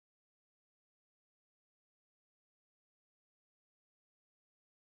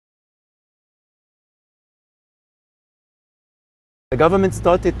the government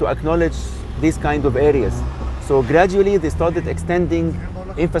started to acknowledge these kind of areas. So gradually they started extending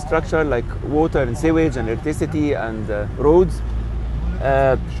infrastructure like water and sewage and electricity and roads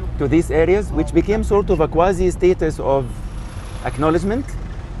to these areas, which became sort of a quasi-status of acknowledgement.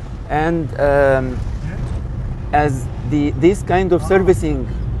 And as this kind of servicing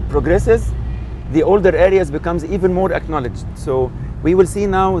progresses, the older areas becomes even more acknowledged. So we will see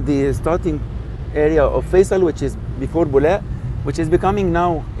now the starting area of Faisal, which is before Boulaq, which is becoming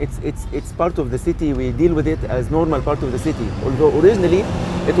now, it's part of the city. We deal with it as normal part of the city, although originally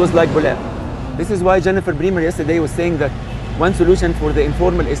it was like Boulaq. This is why Jennifer Bremer yesterday was saying that one solution for the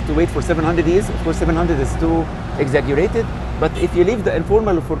informal is to wait for 700 years. Of course, 700 is too exaggerated, but if you leave the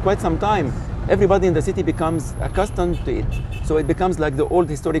informal for quite some time, everybody in the city becomes accustomed to it. So it becomes like the old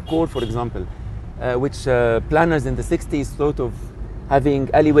historic core, for example, which planners in the 60s thought of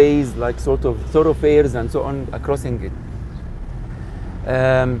having alleyways, like sort of thoroughfares and so on, crossing it.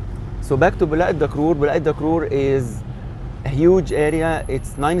 So back to Boulaq Dakrour. Boulaq Dakrour is a huge area.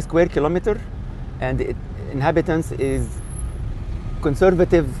 It's 9 square kilometers, and inhabitants is,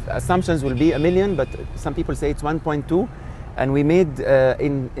 conservative assumptions will be 1 million, but some people say it's 1.2. And we made,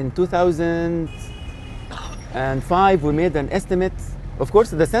 in 2005, we made an estimate. Of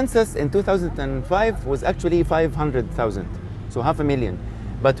course, the census in 2005 was actually 500,000, so 500,000.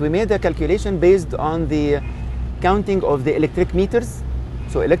 But we made a calculation based on the counting of the electric meters.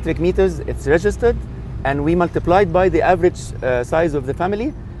 So electric meters, it's registered, and we multiplied by the average size of the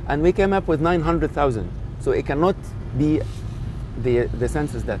family, and we came up with 900,000. So it cannot be the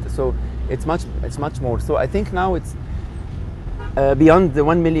census data. So it's much more. So I think now it's beyond the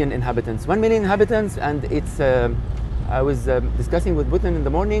 1 million inhabitants. 1 million inhabitants, and it's. I was discussing with Bhutan in the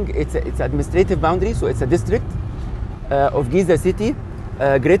morning. It's administrative boundary, so it's a district of Giza city.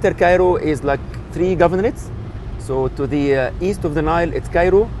 Greater Cairo is like 3 governorates. So to the east of the Nile, it's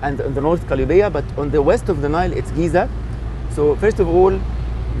Cairo, and on the north, Qalubiya, but on the west of the Nile, it's Giza. So first of all,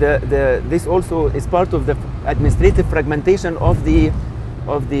 this also is part of the administrative fragmentation of the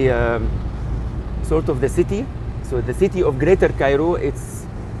sort of the city. So the city of Greater Cairo, it's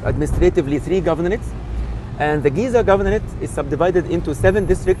administratively 3 governorates, and the Giza governorate is subdivided into 7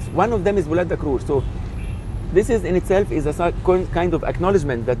 districts. One of them is Boulaq Dakrour. So this is in itself is a kind of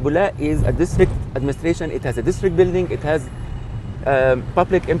acknowledgement that Boulaq is a district administration. It has a district building. It has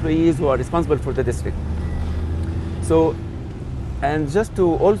public employees who are responsible for the district. So, and just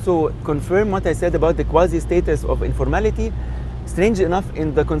to also confirm what I said about the quasi-status of informality, strange enough,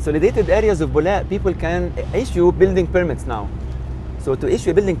 in the consolidated areas of Boulaq, people can issue building permits now. So to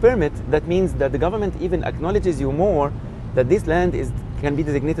issue a building permit, that means that the government even acknowledges you more that this land can be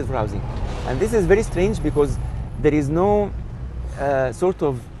designated for housing. And this is very strange because there is no sort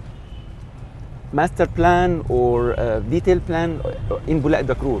of master plan or detailed plan in Boulaq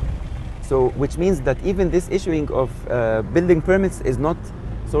Dakrour. So which means that even this issuing of building permits is not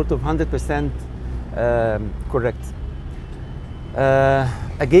sort of 100% correct.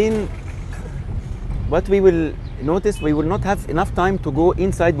 Again, what we will notice, we will not have enough time to go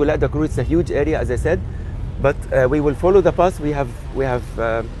inside Boulaq Dakrour. It's a huge area, as I said, but we will follow the path we have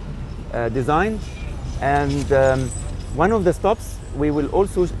designed. And one of the stops, we will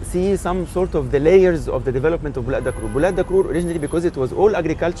also see some sort of the layers of the development of Boulaq Dakrour. Boulaq Dakrour originally, because it was all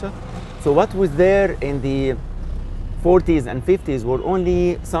agriculture, so what was there in the 40s and 50s were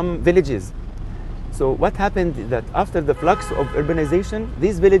only some villages. So what happened is that after the flux of urbanization,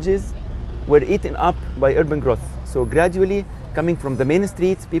 these villages were eaten up by urban growth. So gradually, coming from the main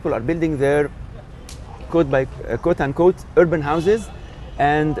streets, people are building their quote-unquote urban houses,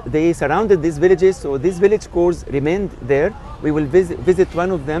 and they surrounded these villages. So these village cores remained there. We will visit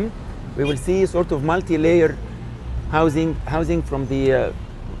one of them. We will see sort of multi-layer housing from the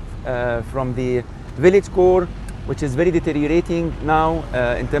village core, which is very deteriorating now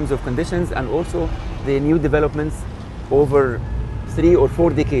in terms of conditions, and also the new developments over 3 or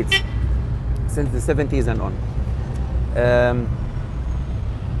 4 decades since the 70s and on.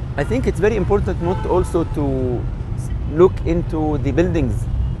 I think it's very important not also to look into the buildings.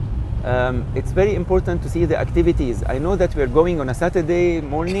 It's very important to see the activities. I know that we're going on a Saturday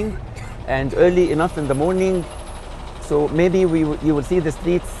morning and early enough in the morning, so maybe you will see the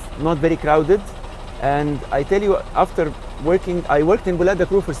streets not very crowded. And I tell you, after I worked in Boulaq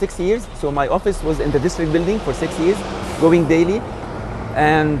Dakrour for 6 years, so my office was in the district building for 6 years, going daily.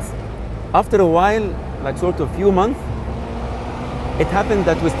 And after a while, like sort of few months, it happened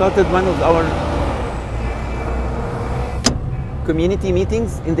that we started one of our community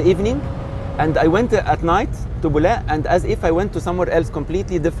meetings in the evening, and I went at night to Boulaq, and as if I went to somewhere else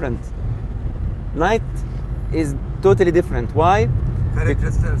completely different. Night is totally different. Why? Khaled,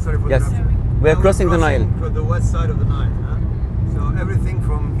 just sorry for yes, interrupting. we are crossing the Nile. To the west side of the Nile. Huh? So everything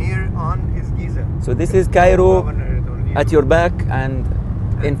from here on is Giza. So this is Cairo Governor, at your back, and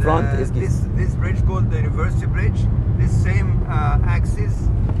in front is Giza. This bridge called the University Bridge. This same axis.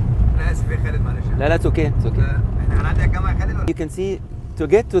 لا اسف يا خالد معلش. لا لا it's okay, it's okay. احنا هنعدي على الجامعة يا خالد. You can see, to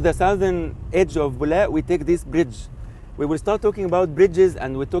get to the southern edge of Boulaq, we take this bridge. We will start talking about bridges,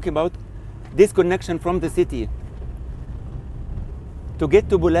 and we're talking about disconnection from the city. To get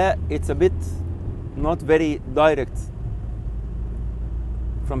to Boulaq, it's a bit not very direct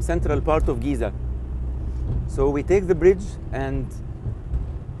from central part of Giza. So we take the bridge and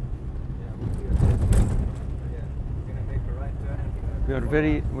we are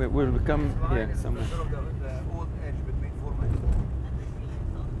very, we'll come here somewhere. The old edge between Informal and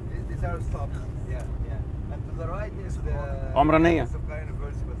Informal. These are stops. Yeah. And to the right is the Omraniya.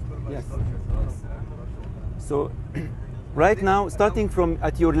 Yes. So right now, starting from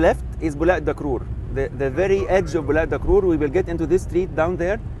at your left is Boulaq Dakrour, the very edge of Boulaq Dakrour. We will get into this street down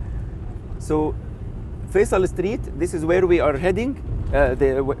there. So Faisal Street, this is where we are heading.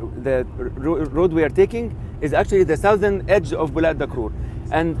 The road we are taking is actually the southern edge of Boulaq Dakrour.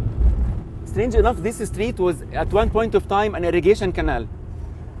 And strange enough, this street was at one point of time an irrigation canal,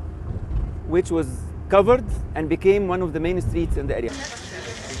 which was covered and became one of the main streets in the area.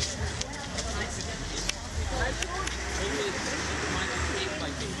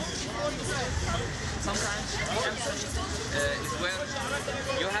 Sometimes the answer is where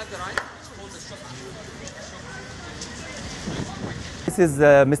you have the right to hold the shot. This is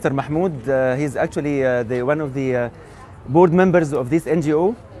Mr. Mahmoud. He's actually one of the board members of this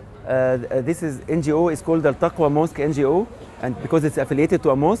NGO. This NGO is called the Taqwa Mosque NGO, and because it's affiliated to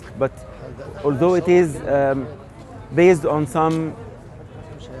a mosque, but although it is based on some.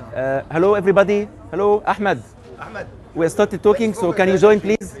 Hello, everybody. Hello, Ahmed. Ahmed. We started talking, so can you join,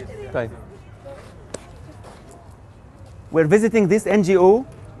 please? Right. We're visiting this NGO,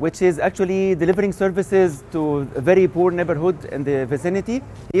 which is actually delivering services to a very poor neighborhood in the vicinity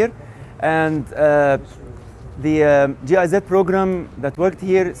here. And the GIZ program that worked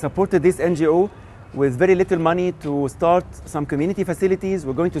here supported this NGO with very little money to start some community facilities.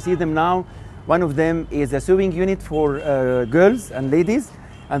 We're going to see them now. One of them is a sewing unit for girls and ladies,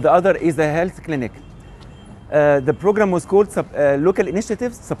 and the other is a health clinic. The program was called Local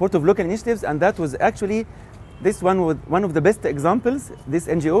Initiatives, Support of Local Initiatives, and that was actually this one was one of the best examples, this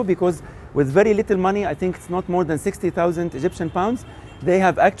NGO, because with very little money, I think it's not more than 60,000 Egyptian pounds, they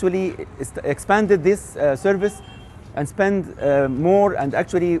have actually expanded this service and spend more, and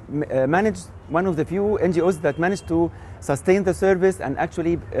actually managed one of the few NGOs that managed to sustain the service and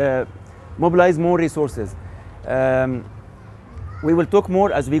actually mobilize more resources. We will talk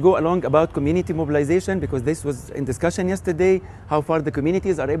more as we go along about community mobilization, because this was in discussion yesterday, how far the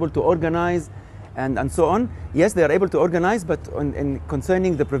communities are able to organize and so on. Yes, they are able to organize, but in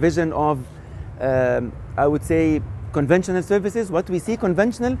concerning the provision of, I would say, conventional services, what we see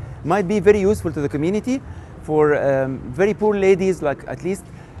conventional might be very useful to the community. For very poor ladies, like at least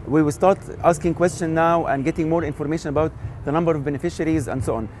we will start asking questions now and getting more information about the number of beneficiaries and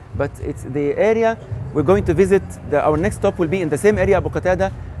so on. But it's the area we're going to visit. Our next stop will be in the same area, Abu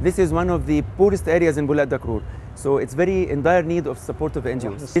Qatada. This is one of the poorest areas in Boulaq Dakrour. So it's very in dire need of support of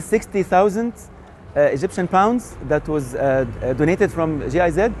NGOs. It's 60,000 Egyptian pounds that was donated from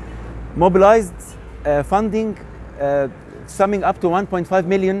GIZ, mobilized funding summing up to 1.5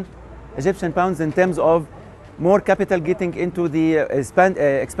 million Egyptian pounds in terms of more capital getting into the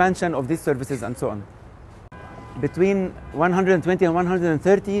expansion of these services and so on. Between 120 and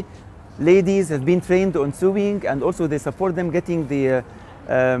 130 ladies have been trained on sewing, and also they support them getting the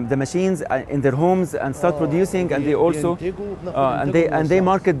machines in their homes and start producing, and they also and they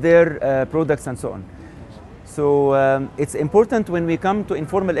market their products and so on. So it's important when we come to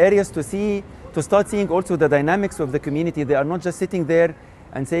informal areas to start seeing also the dynamics of the community. They are not just sitting there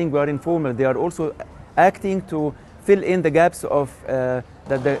and saying we are informal. They are also acting to fill in the gaps of the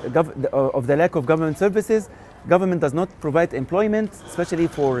lack of government services. Government does not provide employment, especially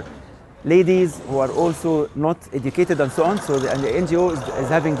for ladies who are also not educated and so on. So the NGO is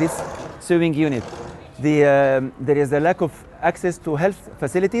having this sewing unit. There is a lack of access to health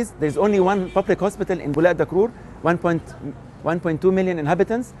facilities. There is only one public hospital in Boulaq Dakrour, 1.2 million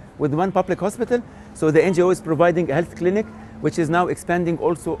inhabitants with one public hospital. So the NGO is providing a health clinic, which is now expanding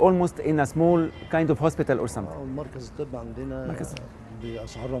also almost in a small kind of hospital or something. المركز الطبي عندنا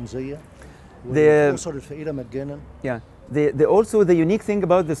بأسعار رمزية. والأسر الفقيرة مجانا. Yeah. Also the unique thing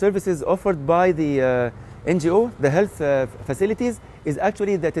about the services offered by the NGO, the health facilities, is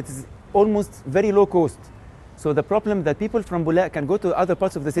actually that it is almost very low cost. So the problem that people from Boulaq can go to other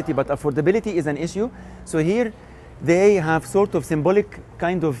parts of the city, but affordability is an issue. So here they have sort of symbolic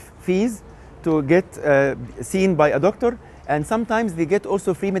kind of fees to get seen by a doctor, and sometimes they get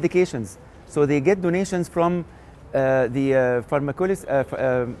also free medications. So they get donations from the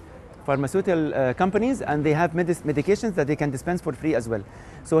pharmaceutical companies, and they have medications that they can dispense for free as well.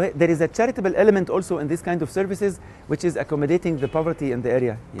 So there is a charitable element also in this kind of services, which is accommodating the poverty in the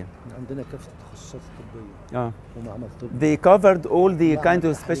area. Yeah. عندنا كافة التخصصات الطبية ومعمل طبي. They covered all the kind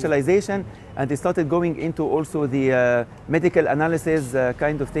of specialization, and they started going into also the medical analysis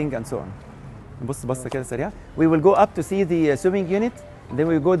kind of thing and so on. نبص بصة كده سريعة. We will go up to see the sewing unit, and then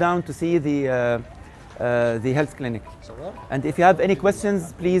we will go down to see the health clinic. And if you have any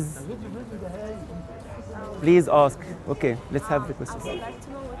questions, please ask. Okay, let's have the questions. I would like to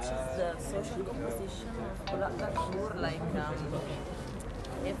know which is the social composition of Boulaq Dakrour, like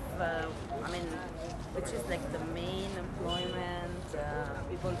if I mean, which is like the main employment,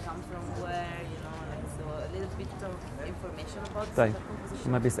 people come from where, you know, like, so a little bit of information about the طيب social composition.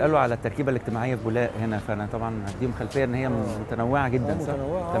 هما بيسألوا على التركيبة الاجتماعية في بولاق هنا، فأنا طبعا هديهم خلفية إن هي متنوعة جدا، صح؟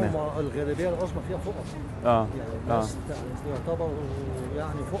 متنوعة، تمام. والغالبية العظمى فيها فقراء. يعني الناس يعتبروا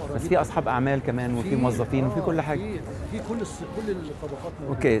يعني فقراء. بس في أصحاب أعمال كمان، وفي موظفين، وفي كل حاجة. في كل الطبقات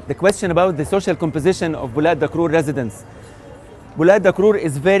موجودة. Okay, the question about the social composition of Boulaq Dakrour residents. Boulaq Dakrour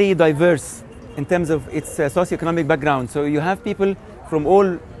is very diverse in terms of its socioeconomic background. So you have people from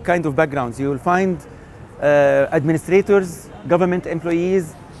all kind of backgrounds. You will find administrators, government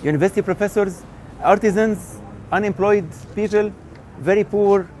employees, university professors, artisans, unemployed people, very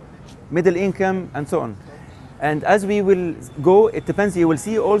poor, middle income, and so on. And as we will go, it depends. You will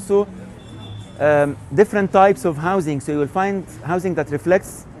see also different types of housing. So you will find housing that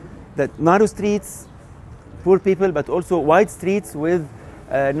reflects that narrow streets, poor people, but also wide streets with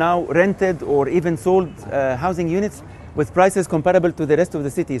now rented or even sold housing units with prices comparable to the rest of the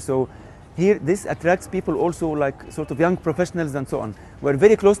city. So here, this attracts people also, like sort of young professionals and so on. We're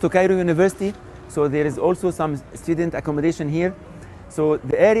very close to Cairo University, so there is also some student accommodation here. So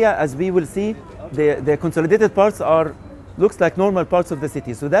the area, as we will see, the consolidated parts looks like normal parts of the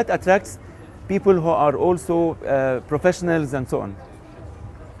city. So that attracts people who are also professionals and so on.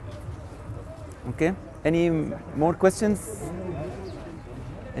 Okay, any more questions?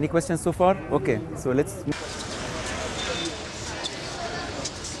 Any questions so far? Okay, so let's.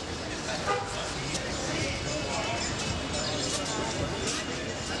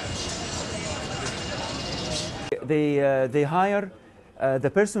 They hire the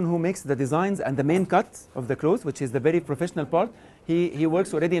person who makes the designs and the main cut of the clothes, which is the very professional part. He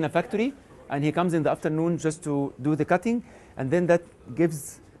works already in a factory, and he comes in the afternoon just to do the cutting, and then that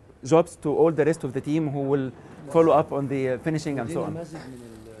gives jobs to all the rest of the team who will follow up on the finishing and so on.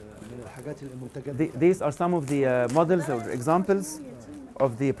 These are some of the models or examples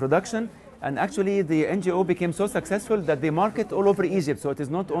of the production, and actually the NGO became so successful that they market all over Egypt. So it is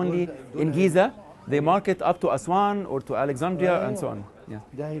not only in Giza. They market up to Aswan or to Alexandria and so on. Yeah.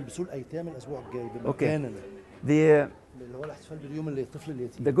 Okay.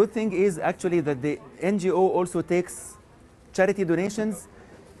 The good thing is actually that the NGO also takes charity donations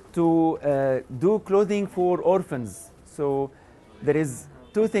to do clothing for orphans. So there is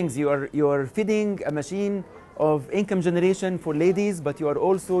two things. You are feeding a machine of income generation for ladies, but you are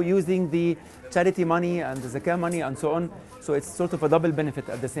also using the charity money and the zakah money and so on. So it's sort of a double benefit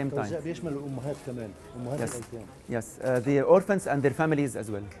at the same time. Yes, the orphans and their families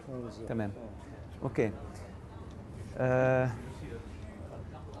as well. Tamam. Okay.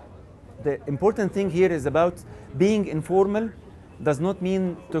 The important thing here is about being informal does not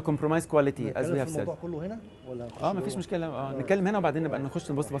mean to compromise quality, as we have said. ما فيش مشكلة. نتكلم هنا وبعدين نبقى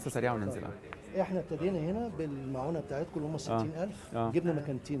نخش نبص بصة سريعة وننزل. احنا ابتدينا هنا بالمعونة بتاعتكم اللي هم 60,000. جبنا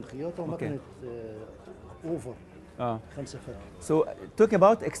مكانتين خياطة ومكنة اوفر. 5 فرق. So talking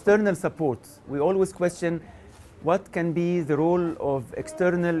about external support, we always question what can be the role of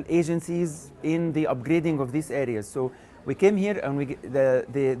external agencies in the upgrading of these areas. So we came here and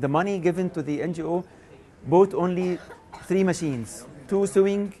the money given to the NGO bought only 3 machines, 2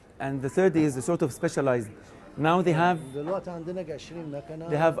 sewing and the third is sort of specialized. Now they have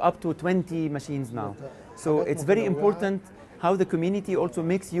up to 20 machines now. So it's very important how the community also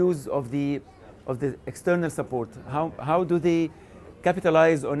makes use of the external support. How do they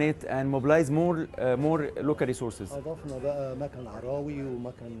capitalize on it and mobilize more local resources?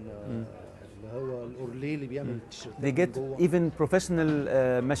 They get even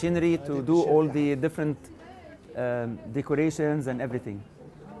professional machinery to do all the different decorations and everything.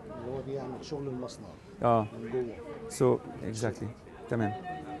 So exactly. تمام.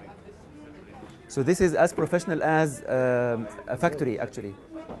 So this is as professional as a factory actually.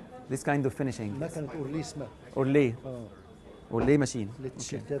 This kind of finishing. مكنة أورليه اسمها. أورليه. أورليه ماشين.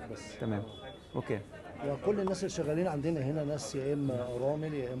 للتيشيرتات بس. تمام. اوكي. وكل الناس اللي شغالين عندنا هنا ناس يا اما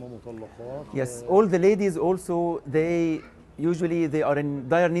ارامل يا اما مطلقات. Yes, all the ladies also they usually they are in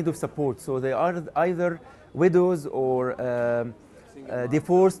dire need of support, so they are either widows or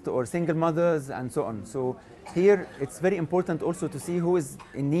divorced or single mothers and so on. So here it's very important also to see who is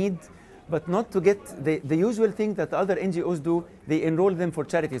in need, but not to get the usual thing that other NGOs do. They enroll them for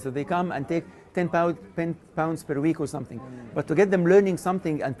charity, so they come and take 10 pounds per week or something. But to get them learning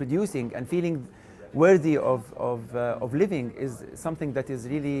something and producing and feeling worthy of living is something that is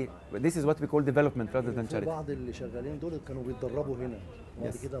really, this is what we call development rather than charity. بعض اللي شغالين دول كانوا بيتدربوا هنا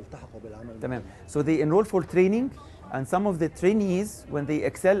وبعد كده التحقوا بالعمل. تمام. So they enroll for training, and some of the trainees when they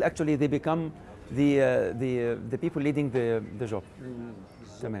excel actually they become the people leading the job.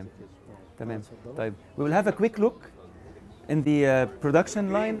 تمام. تمام. طيب we will have a quick look in the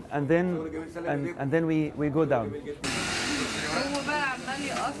production line and then we go down. هو بقى عمال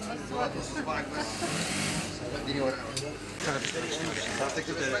يقصقص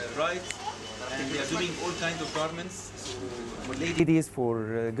Right, and they are doing all kinds of garments for ladies, for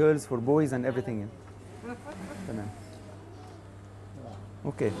girls, for boys, and everything. تمام.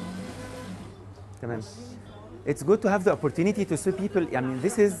 Okay. تمام. It's good to have the opportunity to see people. I mean,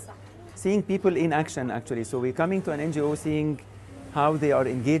 this is seeing people in action actually. So we're coming to an NGO, seeing how they are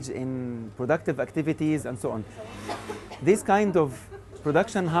engaged in productive activities and so on. This kind of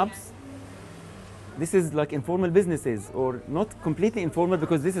production hubs, this is like informal businesses, or not completely informal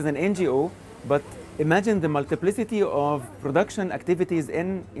because this is an NGO, but imagine the multiplicity of production activities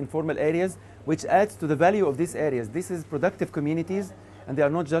in informal areas, which adds to the value of these areas. This is productive communities, and they are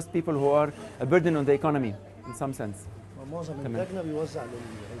not just people who are a burden on the economy in some sense. معظم إنتاجنا بيوزع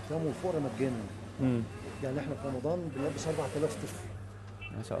للأيتام والفقراء مجانا. يعني احنا في رمضان بنلبس 4000 طفل.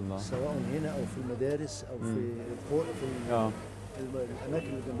 ما شاء الله. سواء هنا أو في المدارس أو في الأماكن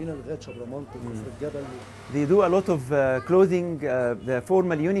اللي جنبينا لغاية شبرمنت وكفر الجبل. They do a lot of clothing, the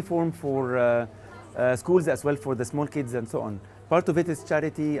formal uniform for schools as well for the small kids and so on. Part of it is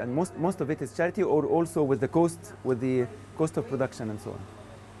charity, and most of it is charity, or also with the cost of production and so on.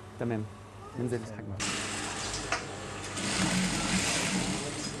 تمام. ننزل الحجم.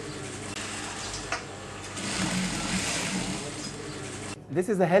 This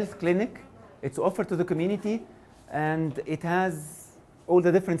is a health clinic. It's offered to the community, and it has all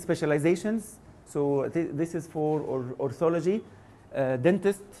the different specializations. So this is for orthology,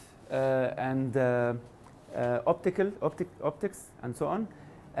 dentist, and optics, and so on.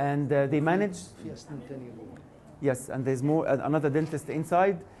 And they manage. Yes, and there's more. Another dentist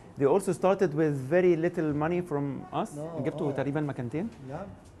inside. They also started with very little money from us. جبتوا تقريبا مكانتين. نعم.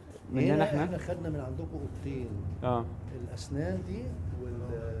 مننا احنا خدنا من عندكم اوضتين. الاسنان دي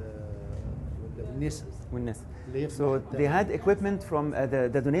والنسا. So they had equipment from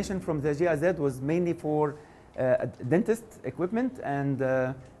the donation from the GIZ was mainly for dentist equipment and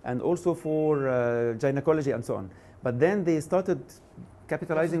also for gynecology and so on. But then they started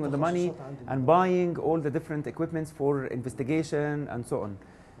capitalizing on the money and buying all the different equipments for investigation and so on.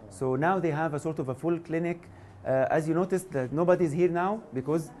 So now they have a sort of a full clinic. As you noticed, that nobody's here now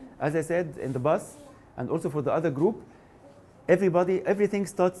because, as I said, in the bus and also for the other group, everything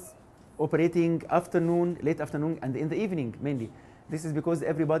starts operating afternoon, late afternoon, and in the evening mainly. This is because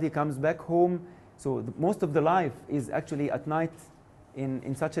everybody comes back home. So most of the life is actually at night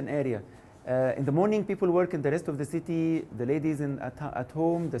in such an area. In the morning, people work in the rest of the city. The ladies at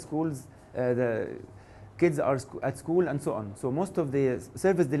home, the schools, the kids are at school, and so on. So most of the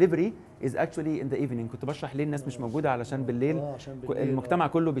service delivery is actually in the evening. كنت بشرح ليه الناس مش موجودة علشان بالليل المجتمع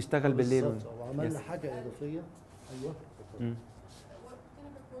كله بيشتغل بالليل. وعملنا حاجة إضافية. أيوه.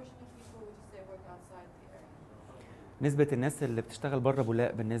 نسبة الناس اللي بتشتغل بره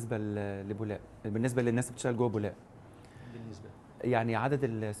بولاق بالنسبة لبولاق، بالنسبة للناس اللي بتشتغل جوه بولاق. بالنسبة يعني عدد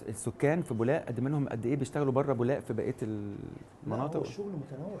السكان في بولاق قد منهم قد ايه بيشتغلوا بره بولاق في بقية المناطق؟ هو الشغل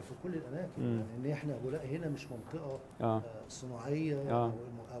متنوع في كل الأماكن، لأن احنا بولاق هنا مش منطقة صناعية أو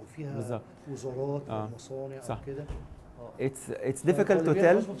فيها بالزبط. وزارات ومصانع وكده. It's difficult to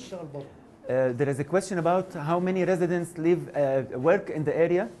tell. There is a question about how many residents work in the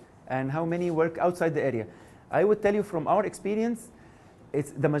area and how many work outside the area. I would tell you from our experience,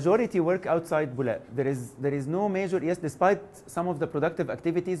 it's the majority work outside Boulaq. There is no major, yes, despite some of the productive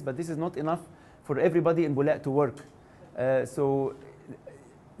activities, but this is not enough for everybody in Boulaq to work. So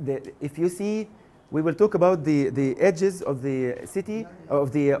if you see, we will talk about the edges of the city,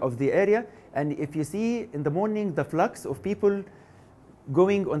 of the area, and if you see in the morning the flux of people,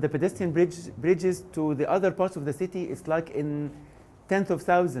 going on the pedestrian bridges to the other parts of the city, it's like in tens of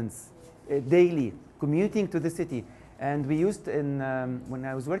thousands daily commuting to the city. And we used when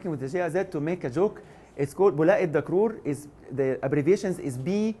I was working with the GIZ to make a joke. It's called Boulaq Dakrour. Is the abbreviations is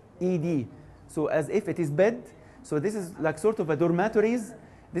BED. So as if it is bed. So this is like sort of a dormitories.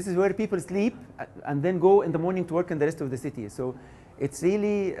 This is where people sleep and then go in the morning to work in the rest of the city. So it's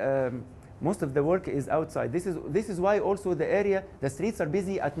really most of the work is outside. This is why also the streets are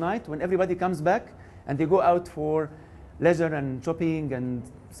busy at night when everybody comes back and they go out for leisure and shopping and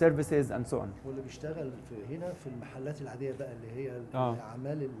services and so on. واللي بيشتغل هنا في المحلات العادية بقى اللي هي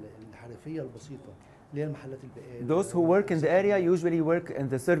الأعمال الحرفية البسيطة اللي هي المحلات البقالة. Those who work in the area usually work in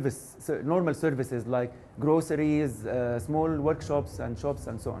the normal services like groceries, small workshops and shops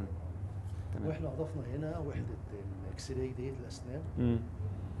and so on. واحنا أضفنا هنا وحدة الإكس راي ديت الأسنان.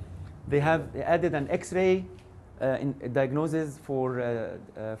 They have added an X-ray diagnosis for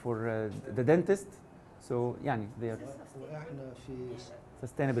the dentist. So يعني they are وإحنا في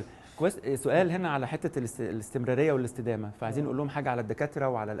sustainable. كويس. سؤال هنا على حتة الاستمرارية والاستدامة، فعايزين نقول لهم حاجة على الدكاترة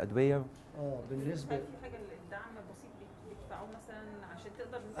وعلى الأدوية. بالنسبة في حاجة الدعم بسيط بيدفعوه مثلا عشان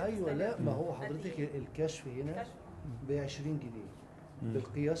تقدر أيوه لا ما هو حضرتك الكشف هنا ب 20 جنيه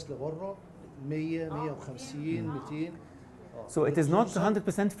بالقياس لبره 100 150 200. So it is not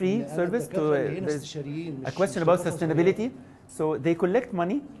 100% free service. A question about sustainability. So they collect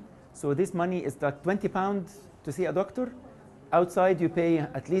money. So this money is like £20 to see a doctor. Outside you pay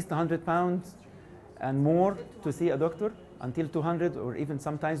at least £100 and more to see a doctor, until 200 or even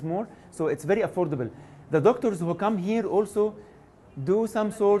sometimes more. So it's very affordable. The doctors who come here also do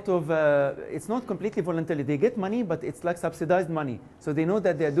some sort of, it's not completely voluntary. They get money, but it's like subsidized money. So they know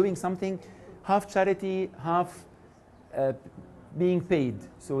that they're doing something half charity, half being paid.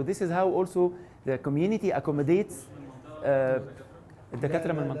 So this is how also the community accommodates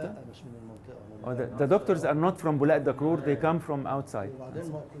الدكاترة من المنطقة. The doctors are not from Boulaq Dakrour, they come from outside.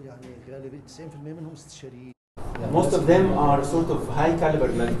 Most of them are sort of high caliber,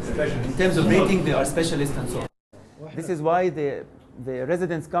 like in terms of rating they are specialists and so on. This is why the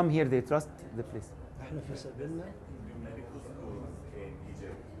residents come here, they trust the place.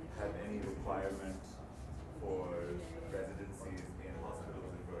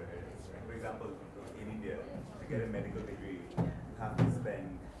 Get a medical degree, have to spend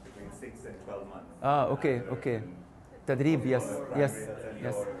between 6 and 12 months. Okay. Tadrib, yes.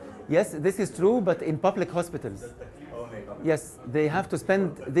 Yes, this is true, but in public hospitals. Yes, they have to spend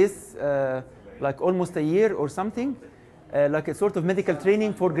this like almost a year or something, like a sort of medical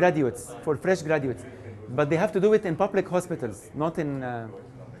training for graduates, for fresh graduates. But they have to do it in public hospitals, not in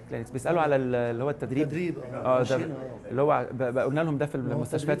clinics. بيسألوا على اللي هو التدريب. ده اللي هو قلنا لهم ده في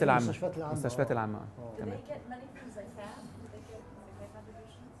المستشفيات العامة. المستشفيات العامة. تمام.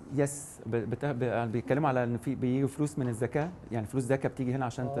 يس بيتكلموا على ان في بيجوا فلوس من الزكاه، يعني فلوس زكاه بتيجي هنا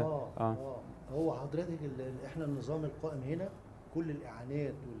عشان هو حضرتك احنا النظام القائم هنا كل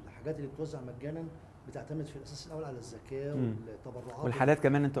الاعانات والحاجات اللي بتوزع مجانا بتعتمد في الاساس الاول على الزكاه والتبرعات والحالات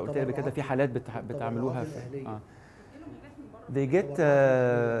كمان. انت قلت لي كده في حالات بتعملوها they get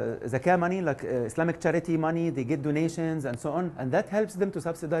zakah money like Islamic charity money, they get donations and so on, and that helps them to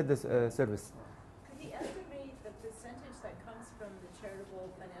subsidize the service.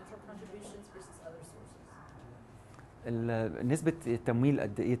 نسبة التمويل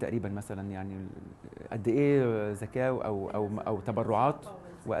قد ايه تقريبا مثلا، يعني قد ايه زكاة او تبرعات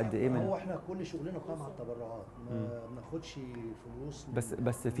وقد ايه من هو احنا كل شغلنا قائم على التبرعات، ما بناخدش فلوس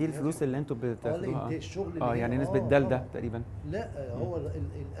بس في الفلوس اللي انتوا بتاخدوها الشغل يعني نسبة ده تقريبا. لا هو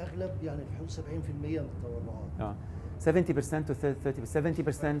الاغلب يعني في حدود 70% من التبرعات. 70% to 30%,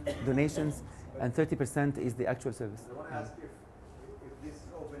 70% donations and 30% is the actual service.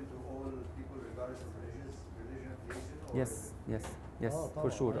 Yes,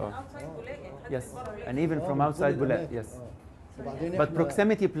 for sure. Yes, and even from outside Boulaq, yes. But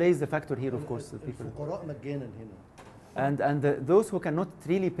proximity plays a factor here, of course. الفقراء مجانا هنا. And those who cannot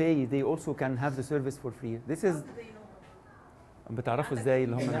really pay, they also can have the service for free. This is بتعرفوا ازاي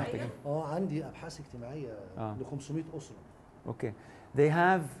اللي هم محتاجين؟ عندي ابحاث اجتماعيه ل 500 اسره. Okay, they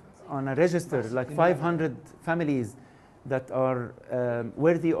have on a register like 500 families that are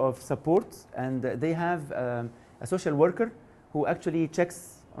worthy of support, and they have a social worker who actually checks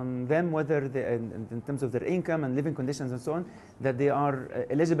on them whether they, in terms of their income and living conditions and so on, that they are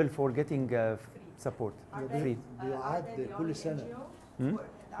eligible for getting support free. بيعاد كل سنة.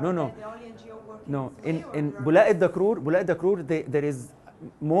 No. In Boulaq Dakrour, there is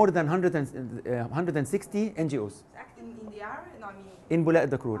more than 160 NGOs. Acting in the area? No, I mean. In Boulaq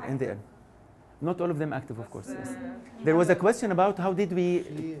Dakrour, in the area. Not all of them active, of course. Yes. There was a question about how did we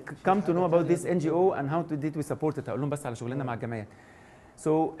come to know about this NGO and how did we support it. هقول لهم بس على شغلنا مع الجمعيات.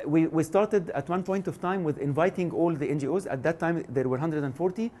 So we started at one point of time with inviting all the NGOs. At that time there were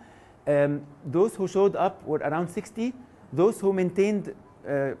 140. Those who showed up were around 60. Those who maintained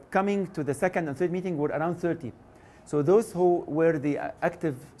coming to the second and third meeting were around 30. So those who were the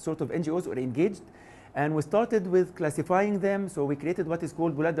active sort of NGOs were engaged. And we started with classifying them. So we created what is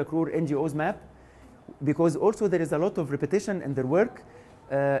called Boulaq Dakrour NGOs map, because also there is a lot of repetition in their work.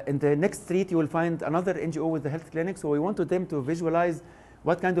 In the next street you will find another NGO with the health clinic. So we wanted them to visualize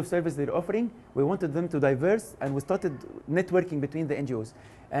what kind of service they're offering. We wanted them to diverse, and we started networking between the NGOs.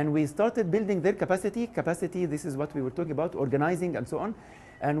 And we started building their capacity. Capacity, this is what we were talking about, organizing and so on.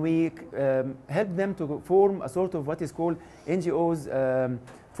 And we helped them to form a sort of what is called NGOs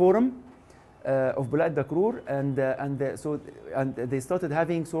forum of Boulaq Dakrour, and they started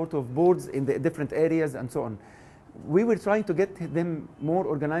having sort of boards in the different areas and so on. We were trying to get them more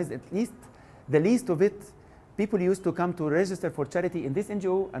organized. At least the least of it, people used to come to register for charity in this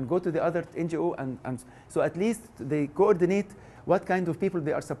NGO and go to the other NGO, and so at least they coordinate what kind of people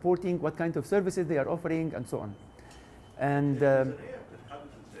they are supporting, what kind of services they are offering, and so on. And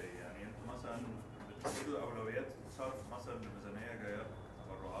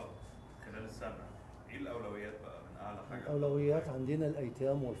الأولويات عندنا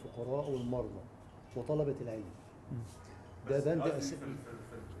الأيتام والفقراء والمرضى وطلبة العلم. ده بند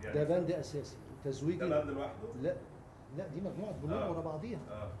ده بند أساسي. تزويج ده بند لوحده؟ لا دي مجموعة بنود ورا بعضيها.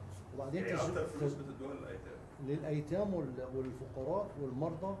 وبعدين أكتر فلوس بتدوها للأيتام والفقراء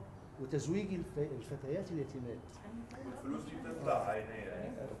والمرضى وتزويج الفتيات اليتيمات. والفلوس دي بتطلع عينية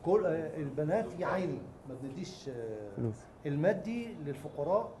يعني؟ كل البنات عيني، ما بنديش فلوس. المادي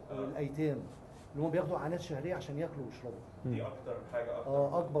للفقراء والأيتام. اللي هم بياخدوا اعانات شهريه عشان ياكلوا ويشربوا. دي اكتر حاجه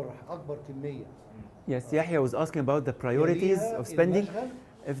اكبر كميه. Yes, Yahya was asking about the priorities of spending.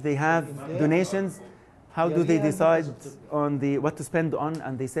 If they have donations, how do they decide on what to spend on?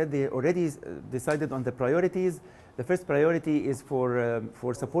 And they said they already decided on the priorities. The first priority is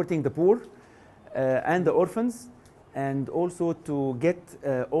for supporting the poor and the orphans, and also to get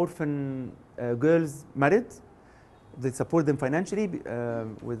orphan girls married. They support them financially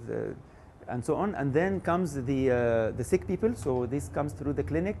with. And so on, and then comes the sick people. So this comes through the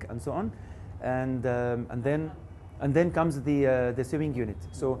clinic and so on, and then comes the sewing unit.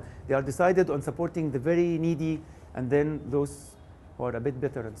 So they are decided on supporting the very needy, and then those who are a bit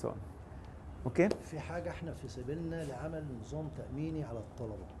better and so on. Okay. في حاجة احنا في سبيلنا لعمل نظام تأميني على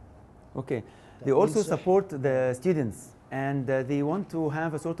الطلبة. Okay. They also support the students, and they want to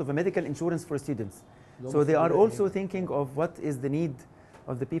have a sort of a medical insurance for students. So they are also thinking of what is the need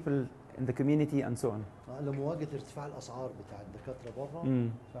of the people in the community and so on. لمواجهة ارتفاع الأسعار بتاع الدكاترة بره،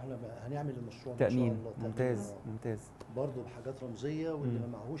 فاحنا هنعمل المشروع إن شاء تأمين. الله. ممتاز. برضه بحاجات رمزية، واللي ما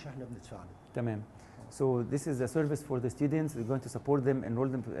معهوش احنا بندفع له. تمام. So this is a service for the students. We're going to support them, enroll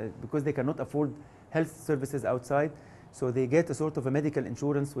them because they cannot afford health services outside. So they get a sort of a medical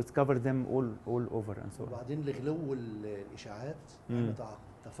insurance which cover them all over and so on. وبعدين لغلو الإشاعات، احنا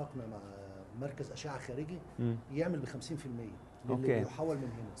اتفقنا مع مركز أشعة خارجي يعمل ب50%. Okay.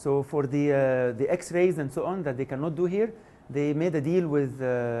 So for the X-rays and so on that they cannot do here, they made a deal with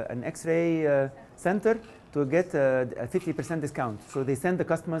an X-ray center to get a 50% discount. So they send the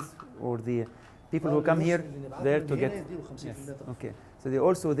customers or the people who come here there to get. Yes. Okay. So they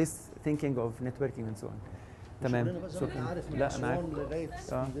also this thinking of networking and so on. تمام. شكرا. لا معك.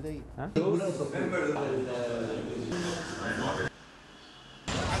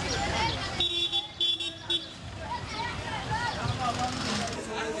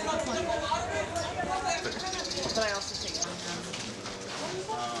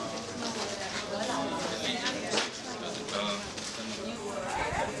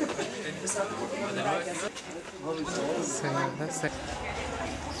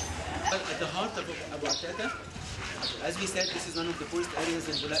 At the heart of Abu Atata, as we said, this is one of the poorest areas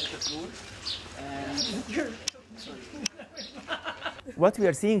in Boulaq Dakrour. What we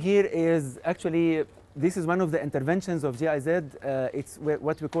are seeing here is actually, this is one of the interventions of GIZ. It's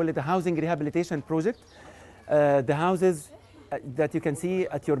what we call it a housing rehabilitation project. The houses that you can see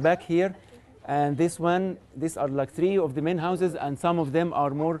at your back here, and this one, these are like 3 of the main houses, and some of them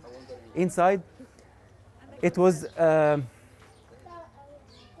are more inside. It was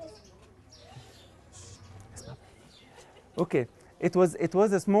okay. It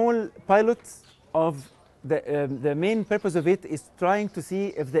was a small pilot of the main purpose of it is trying to see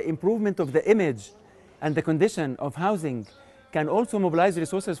if the improvement of the image and the condition of housing can also mobilize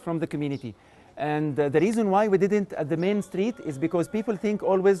resources from the community. And the reason why we didn't at the main street is because people think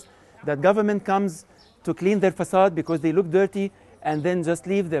always that government comes to clean their facade because they look dirty and then just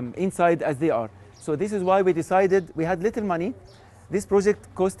leave them inside as they are. So this is why we decided, we had little money. This project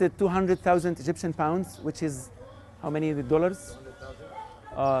costed 200,000 Egyptian pounds, which is how many dollars?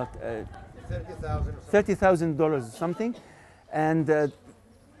 $30,000 something. And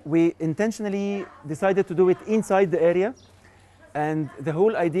we intentionally decided to do it inside the area. And the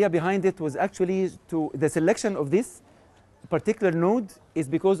whole idea behind it was actually the selection of this particular node is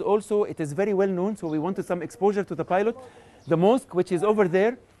because also it is very well known, so we wanted some exposure to the pilot. The mosque, which is over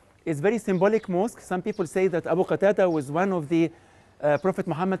there, is very symbolic mosque. Some people say that Abu Qatada was one of the Prophet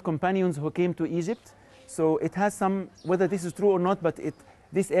Muhammad companions who came to Egypt. So it has some, whether this is true or not, but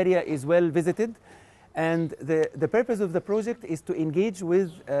this area is well visited. And the purpose of the project is to engage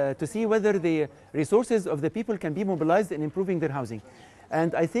with, to see whether the resources of the people can be mobilized in improving their housing.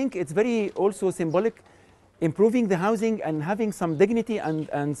 And I think it's very also symbolic, improving the housing and having some dignity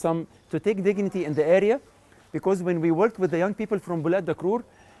and some, to take dignity in the area. Because when we worked with the young people from Boulaq, Dakrour,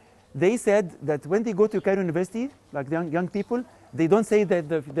 they said that when they go to Cairo University, like the young people, they don't say that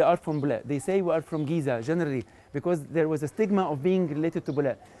they are from Boulaq. They say we are from Giza, generally, because there was a stigma of being related to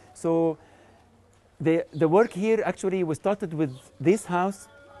Boulaq. So the work here actually was started with this house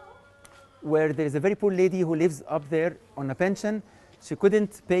where there is a very poor lady who lives up there on a pension. She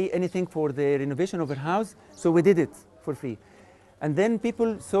couldn't pay anything for the renovation of her house, so we did it for free. And then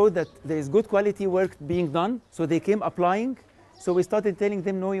people saw that there is good quality work being done, so they came applying. So we started telling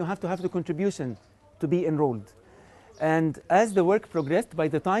them, no, you have to have the contribution to be enrolled. And as the work progressed, by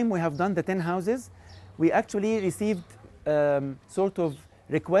the time we have done the 10 houses, we actually received sort of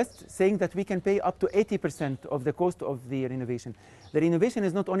request saying that we can pay up to 80% of the cost of the renovation. The renovation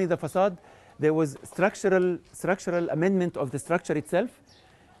is not only the facade, there was structural amendment of the structure itself,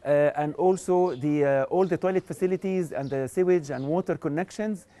 and also all the toilet facilities and the sewage and water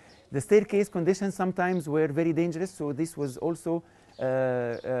connections. The staircase conditions sometimes were very dangerous, so this was also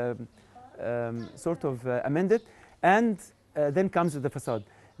sort of amended. And then comes the facade.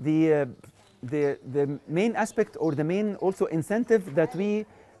 The main aspect, or the main also incentive, that we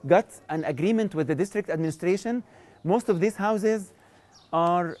got an agreement with the district administration. Most of these houses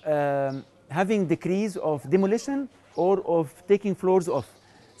are having decrees of demolition or of taking floors off.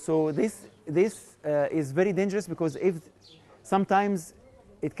 So this is very dangerous, because if sometimes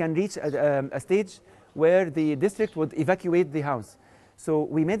it can reach a stage where the district would evacuate the house. So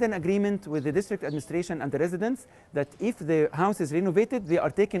we made an agreement with the district administration and the residents that if the house is renovated, they are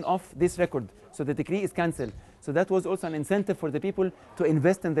taken off this record. So the decree is cancelled. So that was also an incentive for the people to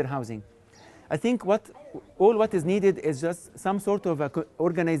invest in their housing. I think all what is needed is just some sort of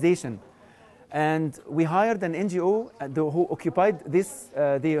organization. And we hired an NGO who occupied this,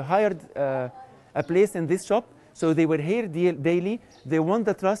 they hired a place in this shop. So they were here daily. They won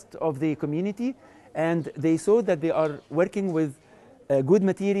the trust of the community, and they saw that they are working with good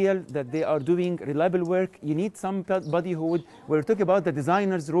material, that they are doing reliable work. You need somebody who would, we were talking about the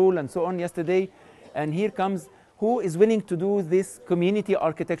designer's role and so on yesterday, and here comes who is willing to do this community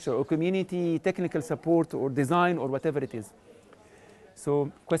architecture or community technical support or design or whatever it is. So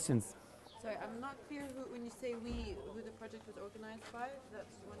questions? Sorry, I'm not clear when you say we, who the project was organized by.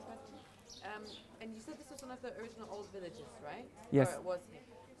 That's one question. And you said this was one of the original old villages, right? Yes. Or it was here.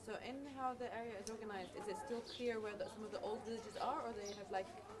 So in how the area is organized, is it still clear where some of the old villages are, or they have like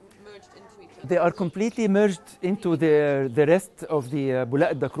merged into each other? They are completely merged into the rest of the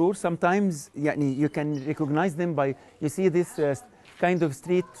Boulaq Dakrour. Sometimes you can recognize them by, you see this kind of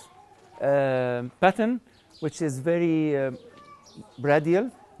street pattern, which is very radial.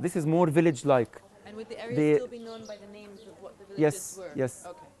 This is more village-like. And would the area still be known by the names of what the villages were? Yes.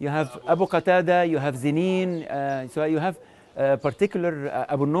 Okay. You have Abu Qatada, you have Zinin, so you have particular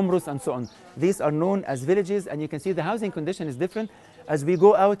Abu Numrus and so on. These are known as villages, and you can see the housing condition is different. As we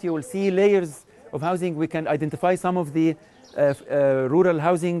go out, you will see layers of housing. We can identify some of the rural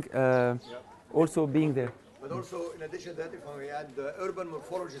housing also being there. But also, in addition to that, if we add, the urban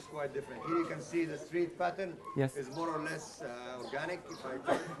morphology is quite different. Here you can see the street pattern is more or less organic, if I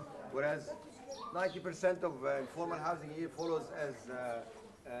take, whereas 90% of informal housing here follows, as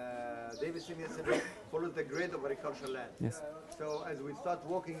David said yesterday, follows the grade of agricultural land. Yes. So as we start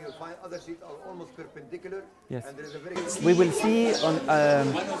walking, you'll find other streets are almost perpendicular. Yes. And there is a very we will see on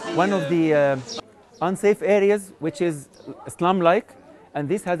one of the unsafe areas, which is slum-like, and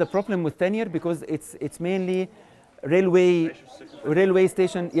this has a problem with tenure because it's mainly railway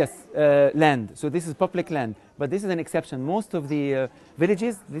station, land. So this is public land, but this is an exception. Most of the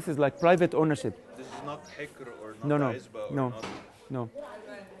villages, this is like private ownership. This is not Hikr or not No.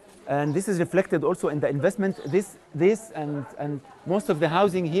 And this is reflected also in the investment. This and most of the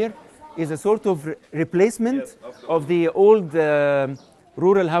housing here is a sort of replacement of the old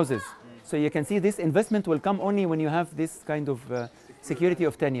rural houses. So you can see this investment will come only when you have this kind of security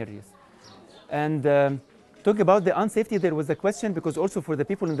of 10 years. And talk about the unsafety, there was a question, because also for the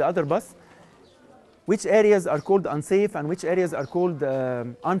people in the other bus, which areas are called unsafe and which areas are called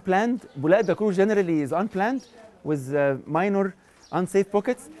unplanned. Boulaq Dakrour generally is unplanned with minor unsafe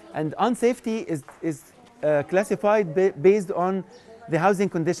pockets, and unsafety is classified based on the housing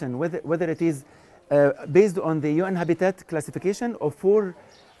condition, whether it is based on the UN Habitat classification of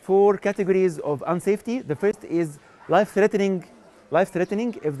four categories of unsafety. The first is life-threatening.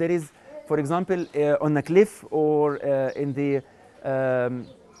 If there is, for example, on a cliff or in the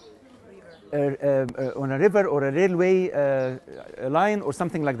on a river or a railway line or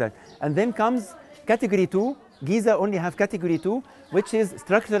something like that. And then comes category 2. Giza only have category 2, which is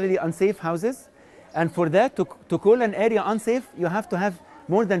structurally unsafe houses. And for that, to call an area unsafe, you have to have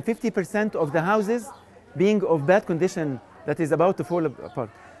more than 50% of the houses being of bad condition that is about to fall apart.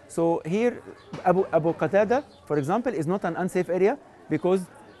 So here, Abu Qatada, for example, is not an unsafe area because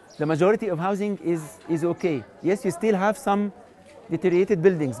the majority of housing is okay. Yes, you still have some deteriorated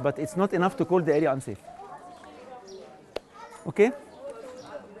buildings, but it's not enough to call the area unsafe. Okay?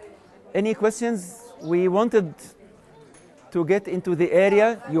 Any questions? We wanted to get into the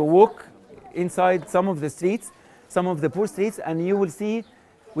area. You walk inside some of the streets, some of the poor streets, and you will see,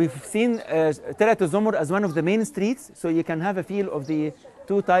 we've seen Talat al-Zumur as one of the main streets, so you can have a feel of the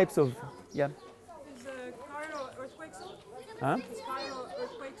two types of, yeah. Is Cairo earthquake zone? Huh? Is Cairo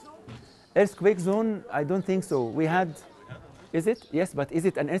earthquake zone? Earthquake zone, I don't think so. We had, is it? Yes, but is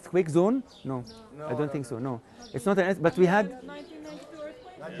it an earthquake zone? No, I don't think so, no. It's not an earthquake, but we had, 1992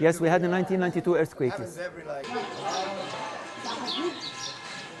 earthquake? yes, we had a 1992 earthquake. Yes.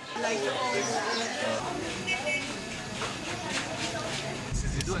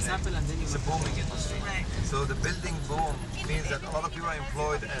 You do a sample and then it's a booming industry. So the building boom means that a lot of people are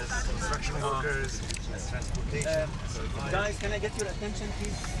employed as construction workers, as transportation. Guys, can I get your attention,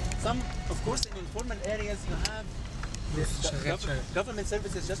 please? Some, of course, in informal areas you have government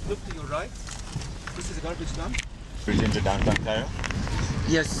services. Just look to your right. This is a garbage dump. Into downtown Cairo?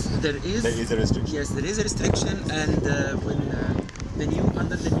 Yes, there is. There is a restriction. Yes, there is a restriction, and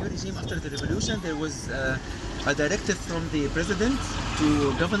under the new regime after the revolution, there was a directive from the president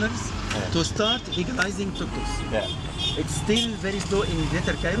to governors to start legalizing tuk-tuks. Yeah. It's still very slow in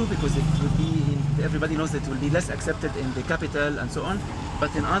Greater Cairo because it will be, everybody knows it will be less accepted in the capital and so on.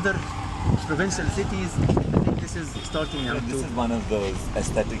 But in other provincial cities, I think this is starting now. This is one of those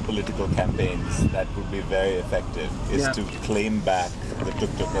aesthetic political campaigns that would be very effective, is to claim back the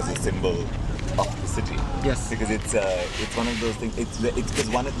tuk-tuk as a symbol of the city. Yes. Because it's one of those things. It's because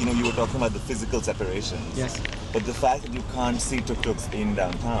one of, you were talking about the physical separations. Yes. But the fact that you can't see tuk-tuks in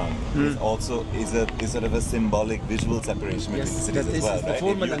downtown is also sort of a symbolic visual separation between the cities as well, right? If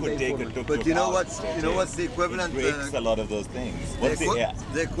you could take a tuk-tuk, but you know what's the equivalent? It breaks a lot of those things.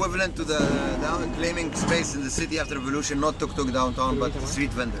 The equivalent to the claiming space in the city after revolution, not tuk-tuk downtown, but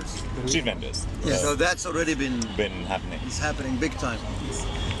street vendors. Street vendors. Yes. So that's already been happening. It's happening big time.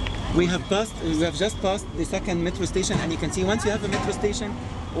 We have just passed the second metro station, and you can see once you have a metro station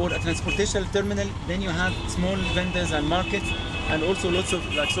or a transportation terminal, then you have small vendors and markets, and also lots of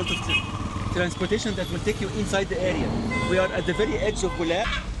sort of transportation that will take you inside the area. We are at the very edge of Boulaq,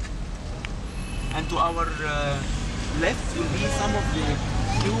 and to our left will be some of the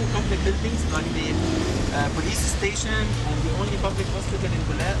new public buildings like the police station and the only public hospital in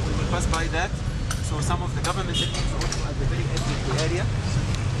Boulaq. We will pass by that. So some of the government buildings also at the very edge of the area.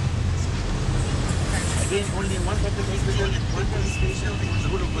 Again, only one public hospital, one police station, the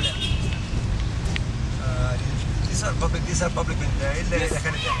whole of Boulaq. These are public in the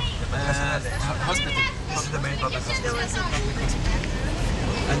hospital. This is the main public hospital.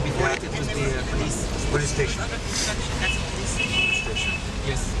 And before it was the police station.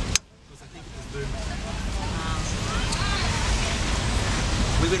 Yes. Because I think it was burned.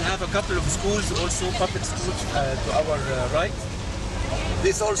 We will have a couple of schools, also public schools to our right.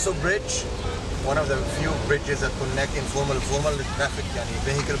 This also bridge, one of the few bridges that connect informal and formal traffic,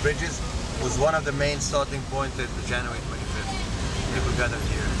 vehicle bridges, was one of the main starting points at January 25th. People gathered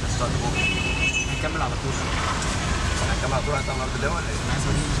here and started walking. هنكمل على طول. هنكمل على طول حتى النهارده بالليل ولا ايه؟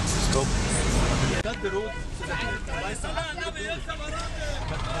 Stop. Cut the road so that you can buy something.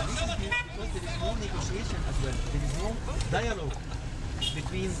 But the reason is because there is no negotiation as well. There is no dialogue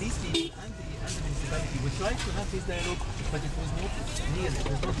between these people and the municipality. We tried to have this dialogue, but it was not real. It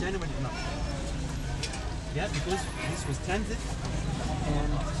was not genuine enough. Yeah, because this was transit,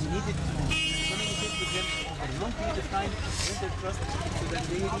 and we needed to communicate with them over a long period of time, earn their trust, so that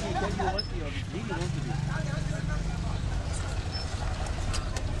they really tell you what you really want to do.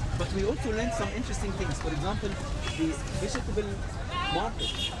 But we also learned some interesting things. For example, the vegetable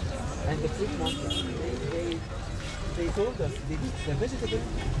market and the fruit market. They told us the vegetable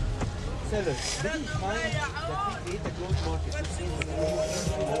sellers didn't mind that we create a closed market.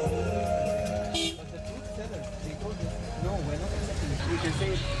 But the fruit sellers, they told us, no, we're not accepting it. We can say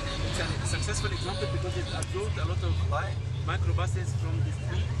it's a successful example because it absorbed a lot of microbuses from the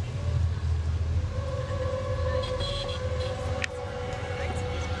street.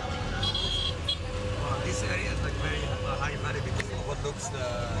 This area is like very high value because it overlooks the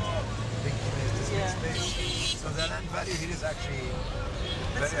big space. So the land value here is actually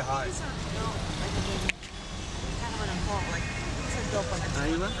very high.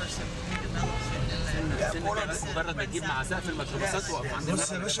 ايوه مجرد ما تجيب مع سقف الميكروباصات وقف عند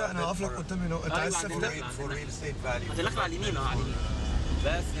بص يا باشا انا هقف لك قدامي هنا انت عايز تسافر فور ريل استيت فاليو هتلف على اليمين على اليمين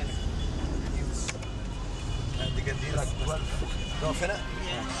بس هنا دي لك 12 نقف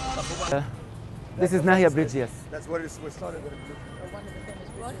هنا. This is Nahia Bridge, yes. That's where we started.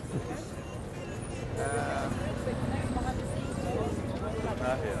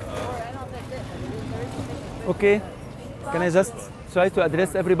 Okay, can I just try to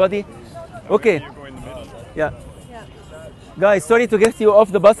address everybody? Okay. Yeah. Guys, sorry to get you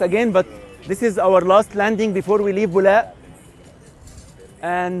off the bus again, but this is our last landing before we leave Boulaq.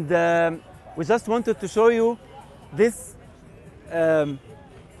 And we just wanted to show you this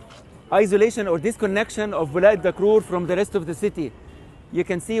isolation or disconnection of Boulaq Dakrour from the rest of the city. You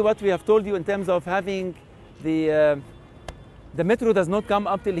can see what we have told you in terms of having the metro does not come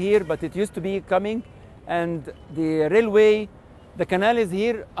up till here, but it used to be coming, and the railway, the canal is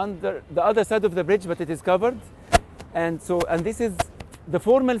here under the other side of the bridge, but it is covered. And this is the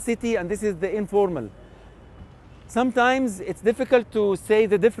formal city, and this is the informal. Sometimes it's difficult to say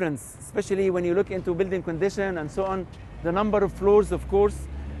the difference, especially when you look into building condition and so on, the number of floors, of course.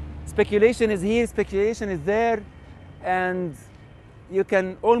 Speculation is here, speculation is there, and you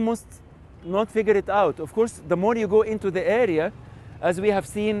can almost not figure it out. Of course, the more you go into the area, as we have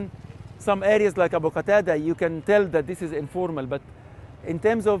seen some areas like Abu Qatada, you can tell that this is informal. But in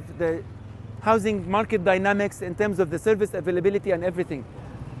terms of the housing market dynamics, in terms of the service availability and everything,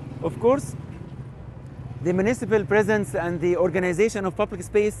 of course, the municipal presence and the organization of public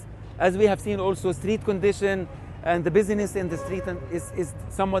space, as we have seen also, street condition and the business in the street is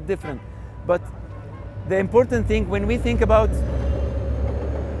somewhat different. But the important thing when we think about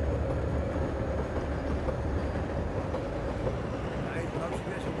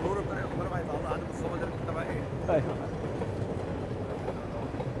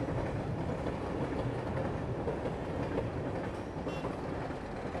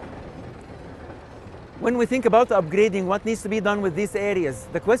when we think about upgrading, what needs to be done with these areas,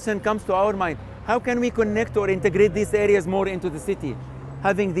 the question comes to our mind, how can we connect or integrate these areas more into the city,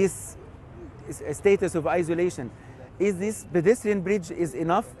 having this status of isolation? Is this pedestrian bridge is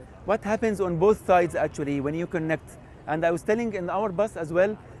enough? What happens on both sides actually when you connect? And I was telling in our bus as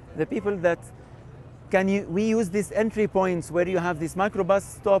well, the people that we use these entry points where you have this microbus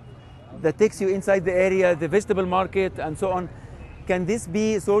stop that takes you inside the area, the vegetable market and so on. Can this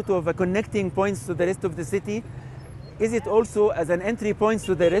be sort of a connecting points to the rest of the city? Is it also as an entry point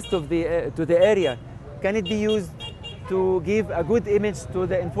to the rest of the area? Can it be used to give a good image to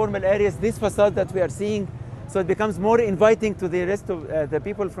the informal areas, this facade that we are seeing, so it becomes more inviting to the rest of the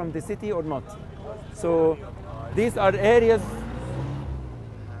people from the city or not? So these are areas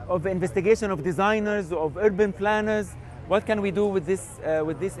of investigation of designers, of urban planners. What can we do with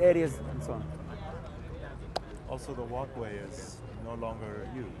these areas and so on? Also, the walkway is no longer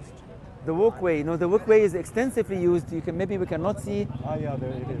used. The walkway, the walkway is extensively used. Maybe we cannot see. Ah, yeah, there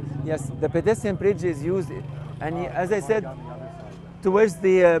it is. Yes, the pedestrian bridge is used, and as I said, towards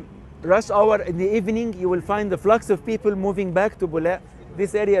the rush hour in the evening, you will find the flux of people moving back to Boulaq.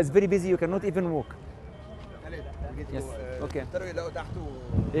 This area is very busy. You cannot even walk. Yes. Okay.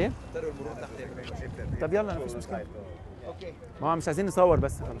 ايه؟ طب يلا مفيش مشكلة. اوكي. ما هو مش عايزين نصور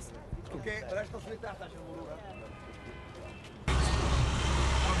بس خلاص. اوكي بلاش تصوير تحت عشان المرور.